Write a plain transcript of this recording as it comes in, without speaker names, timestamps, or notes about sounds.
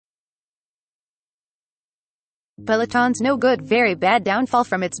Peloton's no good, very bad downfall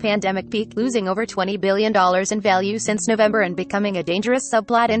from its pandemic peak, losing over $20 billion in value since November and becoming a dangerous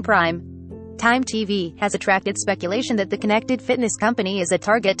subplot in prime time TV, has attracted speculation that the connected fitness company is a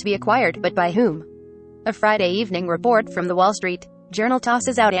target to be acquired, but by whom? A Friday evening report from the Wall Street Journal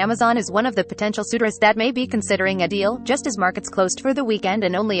tosses out Amazon as one of the potential suitors that may be considering a deal, just as markets closed for the weekend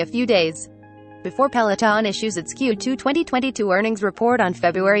and only a few days before Peloton issues its Q2 2022 earnings report on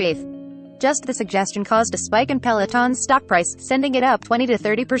February 8. Just the suggestion caused a spike in Peloton's stock price, sending it up 20 to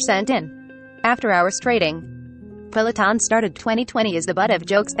 30% in after-hours trading. Peloton started 2020 as the butt of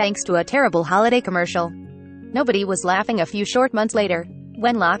jokes thanks to a terrible holiday commercial. Nobody was laughing a few short months later.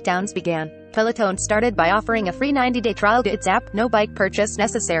 When lockdowns began, Peloton started by offering a free 90-day trial to its app, no bike purchase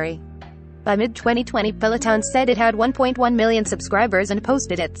necessary. By mid-2020, Peloton said it had 1.1 million subscribers and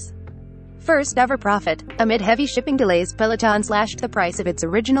posted its first ever profit. Amid heavy shipping delays, Peloton slashed the price of its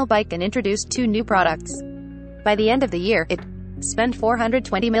original bike and introduced 2 new products. By the end of the year, it spent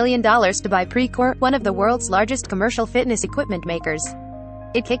 $420 million to buy Precor, one of the world's largest commercial fitness equipment makers.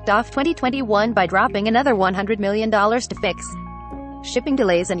 It kicked off 2021 by dropping another $100 million to fix shipping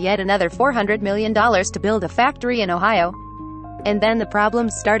delays and yet another $400 million to build a factory in Ohio. And then the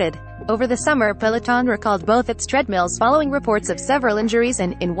problems started. Over the summer, Peloton recalled both its treadmills following reports of several injuries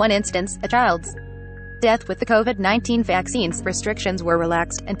and, in one instance, a child's death. With the COVID-19 vaccines, restrictions were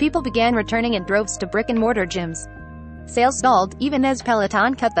relaxed, and people began returning in droves to brick-and-mortar gyms. Sales stalled, even as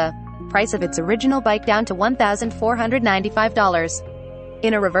Peloton cut the price of its original bike down to $1,495.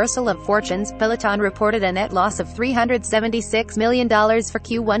 In a reversal of fortunes, Peloton reported a net loss of $376 million for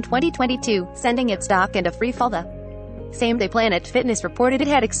Q1 2022, sending its stock into free fall. The same day Planet Fitness reported it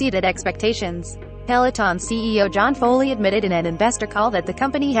had exceeded expectations. Peloton CEO John Foley admitted in an investor call that the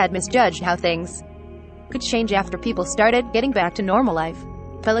company had misjudged how things could change after people started getting back to normal life.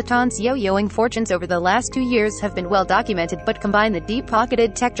 Peloton's yo-yoing fortunes over the last 2 years have been well documented, but combine the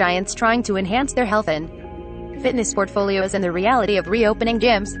deep-pocketed tech giants trying to enhance their health and fitness portfolios and the reality of reopening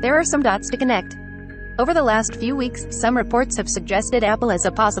gyms, there are some dots to connect. Over the last few weeks, some reports have suggested Apple as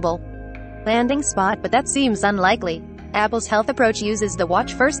a possible landing spot, but that seems unlikely. Apple's health approach uses the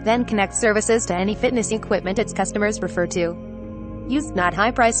watch first then connect services to any fitness equipment its customers prefer to use, not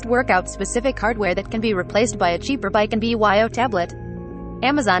high-priced workout-specific hardware that can be replaced by a cheaper bike and BYO tablet.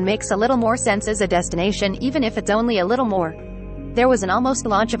 Amazon makes a little more sense as a destination, even if it's only a little more. There was an almost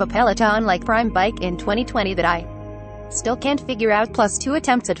launch of a Peloton-like Prime bike in 2020 that I still can't figure out, plus 2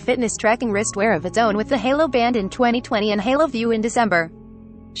 attempts at fitness tracking wristwear of its own with the Halo Band in 2020 and Halo View in December.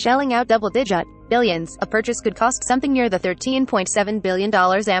 Shelling out double-digit billions, a purchase could cost something near the $13.7 billion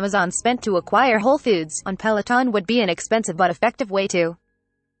Amazon spent to acquire Whole Foods on Peloton would be an expensive but effective way to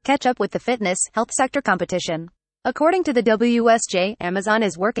catch up with the fitness, health sector competition. According to the WSJ, Amazon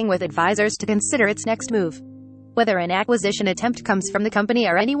is working with advisors to consider its next move. Whether an acquisition attempt comes from the company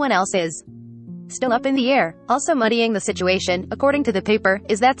or anyone else is still up in the air. Also muddying the situation, according to the paper,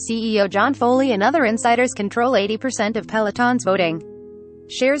 is that CEO John Foley and other insiders control 80% of Peloton's voting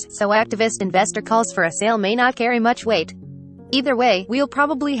shares, so activist investor calls for a sale may not carry much weight. Either way, we'll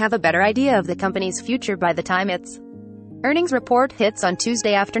probably have a better idea of the company's future by the time its earnings report hits on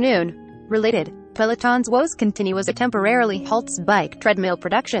Tuesday afternoon. Related, Peloton's woes continue as it temporarily halts bike treadmill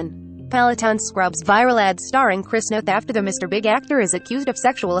production. Peloton scrubs viral ads starring Chris Noth after the Mr. Big actor is accused of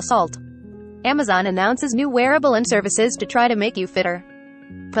sexual assault. Amazon announces new wearable and services to try to make you fitter.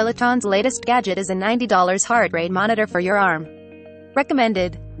 Peloton's latest gadget is a $90 heart rate monitor for your arm.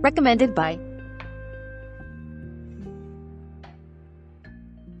 Recommended by